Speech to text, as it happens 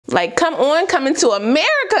Like, come on, coming to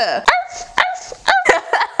America.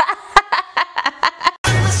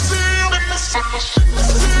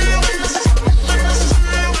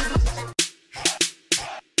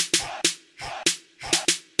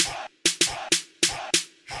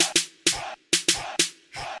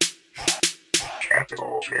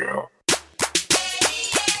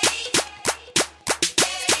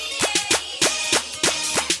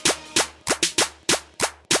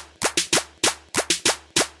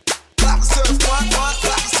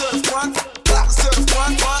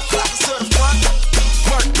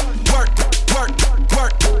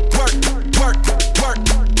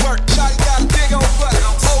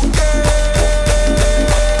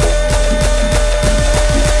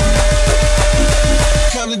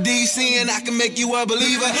 Make you a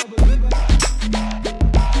believer.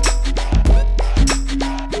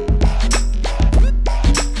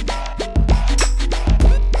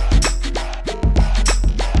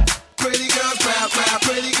 Pretty girls rap, rap,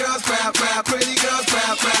 pretty girls rap, rap, pretty girls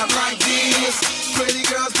rap, rap like this. Pretty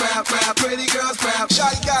girls rap, rap, pretty girls rap.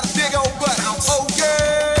 Shawty got a big old butt. Oh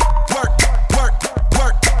yeah.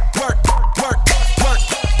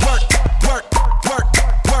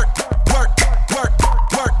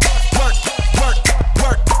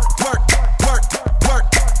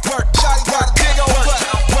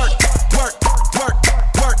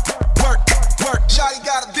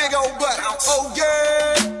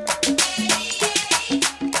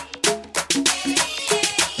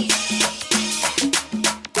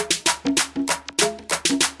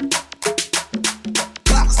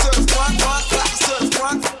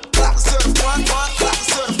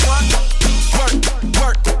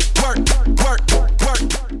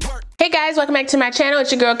 Welcome back to my channel.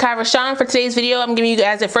 It's your girl KIE RASHON. For today's video, I'm giving you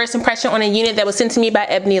guys a first impression on a unit that was sent to me by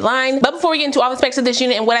Ebonyline. But before we get into all the specs of this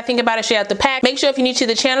unit and what I think about it straight out the pack, make sure if you're new to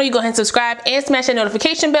the channel, you go ahead and subscribe and smash that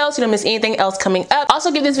notification bell so you don't miss anything else coming up. Also,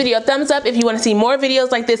 give this video a thumbs up if you want to see more videos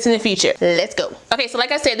like this in the future. Let's go. Okay, so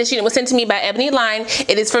like I said, this unit was sent to me by Ebonyline.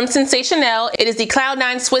 It is from Sensational. It is the Cloud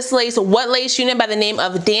 9 Swiss Lace What Lace unit by the name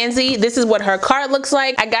of DANZIE. This is what her card looks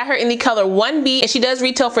like. I got her in the color 1B and she does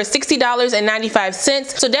retail for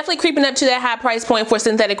 $60.95. So definitely creeping up to that high price point for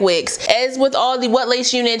synthetic wigs. As with all the What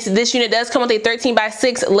Lace units, this unit does come with a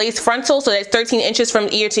 13x6 lace frontal, so that's 13 inches from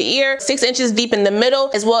ear to ear, 6 inches deep in the middle,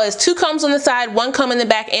 as well as 2 combs on the side, 1 comb in the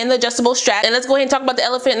back, and the adjustable strap. And let's go ahead and talk about the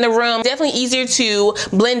elephant in the room. Definitely easier to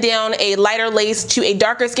blend down a lighter lace to a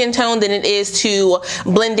darker skin tone than it is to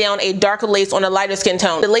blend down a darker lace on a lighter skin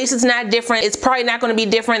tone. The lace is not different. It's probably not going to be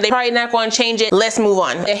different. They're probably not going to change it. Let's move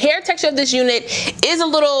on. The hair texture of this unit is a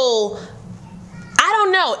little, I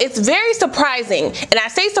don't know, it's very surprising. And I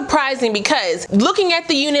say surprising because looking at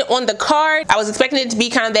the unit on the card, I was expecting it to be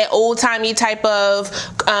kind of that old-timey type of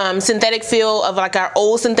synthetic feel of like our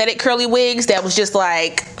old synthetic curly wigs that was just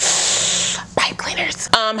like pipe cleaners.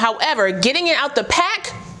 However, getting it out the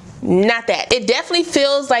pack, not that. It definitely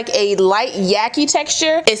feels like a light yaki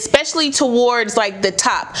texture, especially towards like the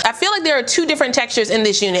top. I feel like there are 2 different textures in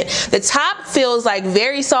this unit. The top feels like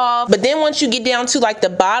very soft, but then once you get down to like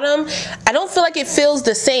the bottom, I don't feel like it feels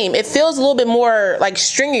the same. It feels a little bit more like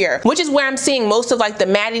stringier, which is where I'm seeing most of like the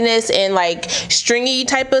mattiness and like stringy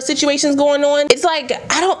type of situations going on. It's like,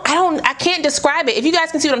 I can't describe it. If you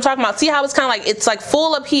guys can see what I'm talking about, see how it's kind of like, it's like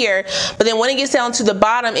full up here, but then when it gets down to the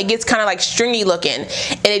bottom, it gets kind of like stringy looking.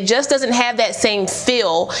 And it just doesn't have that same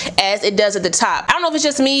feel as it does at the top. I don't know if it's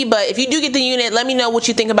just me, but if you do get the unit, let me know what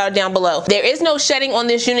you think about it down below. There is no shedding on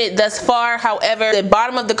this unit thus far. However, the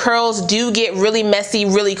bottom of the curls do get really messy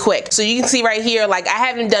really quick. So you can see right here, like I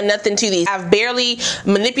haven't done nothing to these. I've barely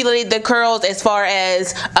manipulated the curls as far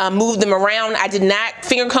as move them around. I did not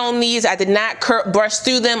finger comb these. I did not brush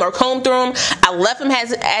through them or comb through them. I left them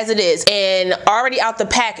as it is, and already out the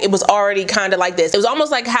pack, it was already kind of like this. It was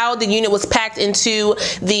almost like how the unit was packed into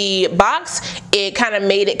the box. It kind of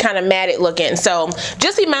made it kind of matted looking. So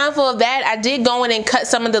just be mindful of that. I did go in and cut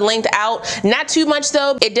some of the length out, not too much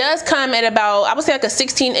though. It does come at about, I would say like a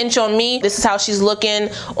 16 inch on me. This is how she's looking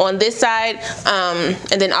on this side,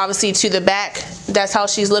 and then obviously to the back, that's how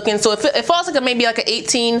she's looking. So it falls like maybe like an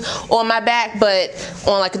 18 on my back, but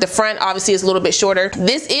on like the front obviously it's a little bit shorter.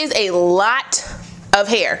 This is a lot of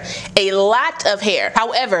hair, a lot of hair.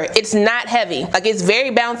 However, it's not heavy. Like, it's very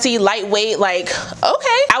bouncy, lightweight. Like,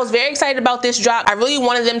 okay, I was very excited about this drop. I really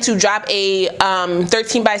wanted them to drop a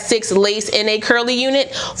 13x6 lace in a curly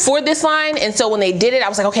unit for this line, and so when they did it, I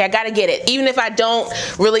was like, okay, I gotta get it. Even if I don't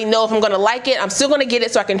really know if I'm gonna like it, I'm still gonna get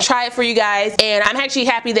it so I can try it for you guys. And I'm actually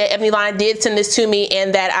happy that Ebonyline did send this to me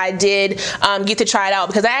and that I did get to try it out,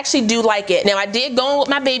 because I actually do like it. Now, I did go with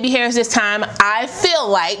my baby hairs this time. I feel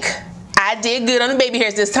like I did good on the baby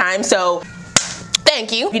hairs this time, so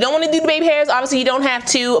Thank you. If you don't want to do the baby hairs, obviously you don't have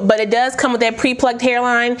to, but it does come with that pre-plucked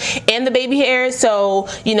hairline and the baby hairs, so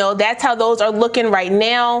you know that's how those are looking right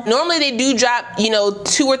now. Normally they do drop, you know,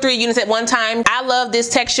 2 or 3 units at one time. I love this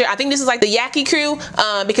texture. I think this is like the Yaki crew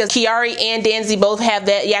because KIE and Danzie both have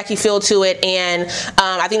that Yaki feel to it, and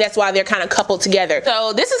I think that's why they're kind of coupled together.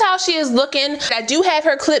 So this is how she is looking. I do have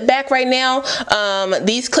her clip back right now.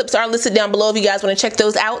 These clips are listed down below if you guys want to check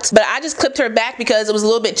those out, but I just clipped her back because it was a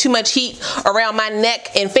little bit too much heat around my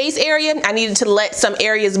neck and face area. I needed to let some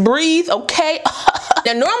areas breathe, okay?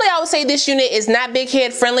 Now normally I would say this unit is not big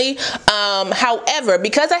head friendly, however,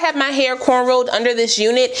 because I have my hair cornrowed under this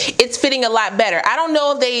unit, it's fitting a lot better. I don't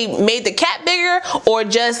know if they made the cap bigger or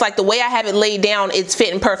just like the way I have it laid down, it's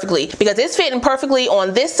fitting perfectly, because it's fitting perfectly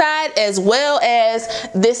on this side as well as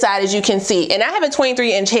this side, as you can see, and I have a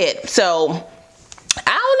 23-inch head, so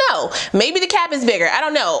I don't know, maybe the cap is bigger, I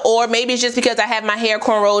don't know, or maybe it's just because I have my hair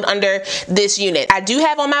cornrowed under this unit. I do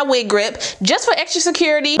have on my wig grip just for extra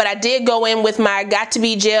security, but I did go in with my Got To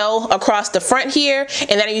Be gel across the front here, and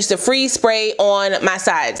then I used the freeze spray on my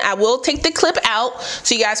sides. I will take the clip out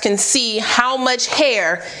so you guys can see how much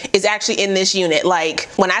hair is actually in this unit. Like,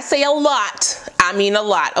 when I say a lot, I mean a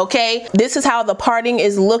lot, okay? This is how the parting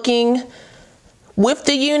is looking with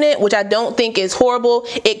the unit, which I don't think is horrible.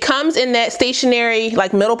 It comes in that stationary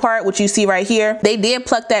like middle part, which you see right here. They did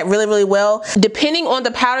pluck that really, really well. Depending on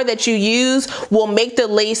the powder that you use will make the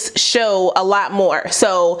lace show a lot more.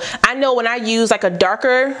 So I know when I use like a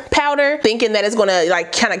darker powder, thinking that it's gonna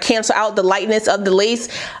like kind of cancel out the lightness of the lace,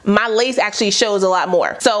 my lace actually shows a lot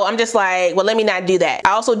more. So I'm just like, well, let me not do that.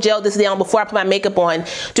 I also gelled this down before I put my makeup on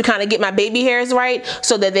to kind of get my baby hairs right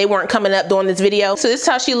so that they weren't coming up during this video. So this is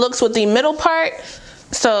how she looks with the middle part.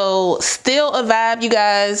 So still a vibe, you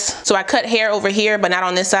guys. So I cut hair over here, but not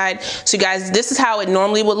on this side. So you guys, this is how it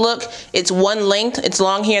normally would look. It's one length, it's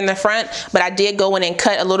long here in the front, but I did go in and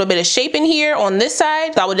cut a little bit of shape in here on this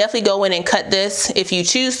side. So I would definitely go in and cut this if you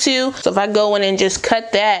choose to. So if I go in and just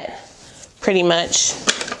cut that pretty much.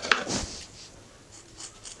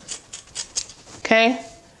 Okay,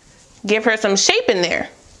 give her some shape in there.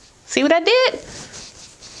 See what I did?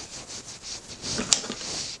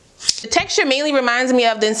 The texture mainly reminds me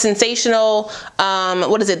of the Sensational,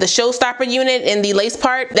 what is it, the Showstopper unit in the lace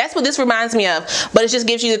part. That's what this reminds me of, but it just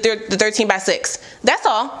gives you the 13 by 6. That's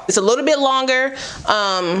all. It's a little bit longer.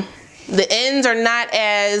 The ends are not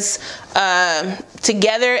as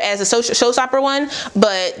together as a Showstopper one,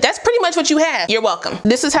 but that's pretty much what you have. You're welcome.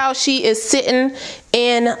 This is how she is sitting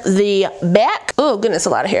in the back. Oh goodness, a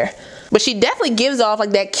lot of hair. But she definitely gives off like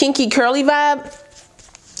that kinky curly vibe.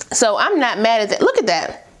 So I'm not mad at that. Look at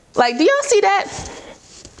that. Like, do y'all see that?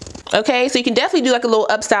 Okay, so you can definitely do like a little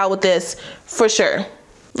upstyle with this for sure.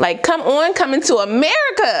 Like, come on, coming to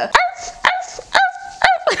America.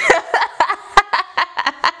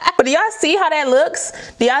 But do y'all see how that looks?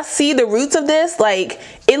 Do y'all see the roots of this? Like,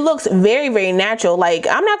 it looks very, very natural. Like,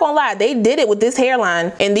 I'm not gonna lie, they did it with this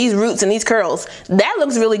hairline and these roots and these curls. That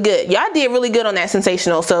looks really good. Y'all did really good on that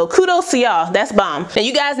Sensational. So kudos to y'all, that's bomb. Now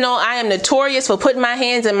you guys know I am notorious for putting my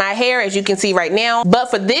hands in my hair, as you can see right now.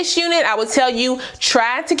 But for this unit, I would tell you,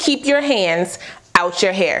 try to keep your hands out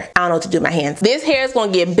your hair. I don't know what to do with my hands. This hair is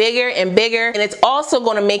going to get bigger and bigger, and it's also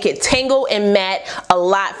going to make it tangle and matte a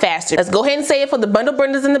lot faster. Let's go ahead and say it for the bundle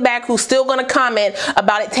brinders in the back who's still going to comment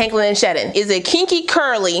about it tangling and shedding. Is it kinky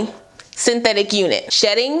curly synthetic unit?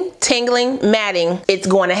 Shedding, tangling, matting, it's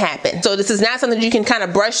going to happen. So this is not something you can kind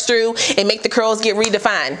of brush through and make the curls get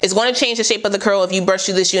redefined. It's going to change the shape of the curl if you brush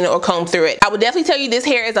through this unit or comb through it. I would definitely tell you this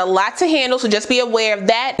hair is a lot to handle, so just be aware of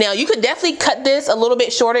that. Now you could definitely cut this a little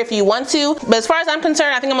bit shorter if you want to, but as far as I'm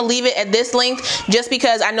concerned, I think I'm gonna leave it at this length just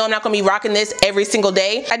because I know I'm not gonna be rocking this every single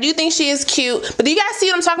day. I do think she is cute, but do you guys see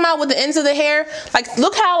what I'm talking about with the ends of the hair? Like,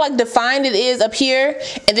 look how like defined it is up here,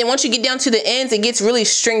 and then once you get down to the ends, it gets really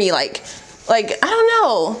stringy. Like, I don't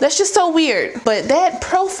know, that's just so weird. But that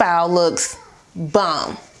profile looks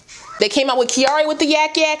bomb. They came out with KIE with the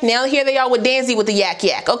Yak Yak, now here they are with Danzie with the Yak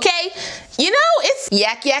Yak, okay? You know, it's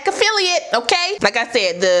Yak Yak affiliate, okay? Like I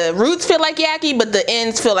said, the roots feel like Yaki, but the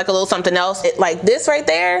ends feel like a little something else. Like this right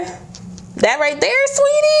there, that right there,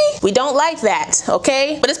 sweetie, we don't like that,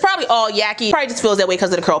 okay? But it's probably all Yaki. Probably just feels that way because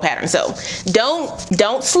of the curl pattern. So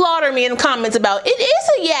don't slaughter me in the comments about it is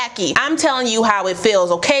a Yaki. I'm telling you how it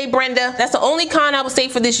feels, okay, Brenda? That's the only con I would say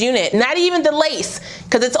for this unit. Not even the lace,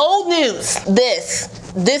 because it's old news.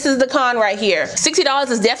 This is the con right here. $60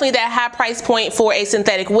 is definitely that high price point for a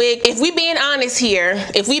synthetic wig. If we being honest here,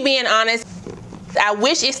 I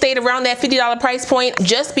wish it stayed around that $50 price point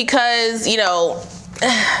just because, you know,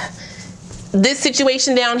 this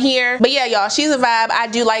situation down here. But yeah, y'all, she's a vibe. I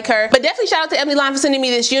do like her. But definitely shout out to Ebonyline for sending me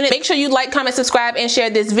this unit. Make sure you like, comment, subscribe, and share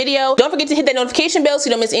this video. Don't forget to hit that notification bell so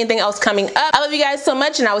you don't miss anything else coming up. I love you guys so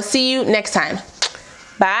much, and I will see you next time.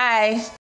 Bye.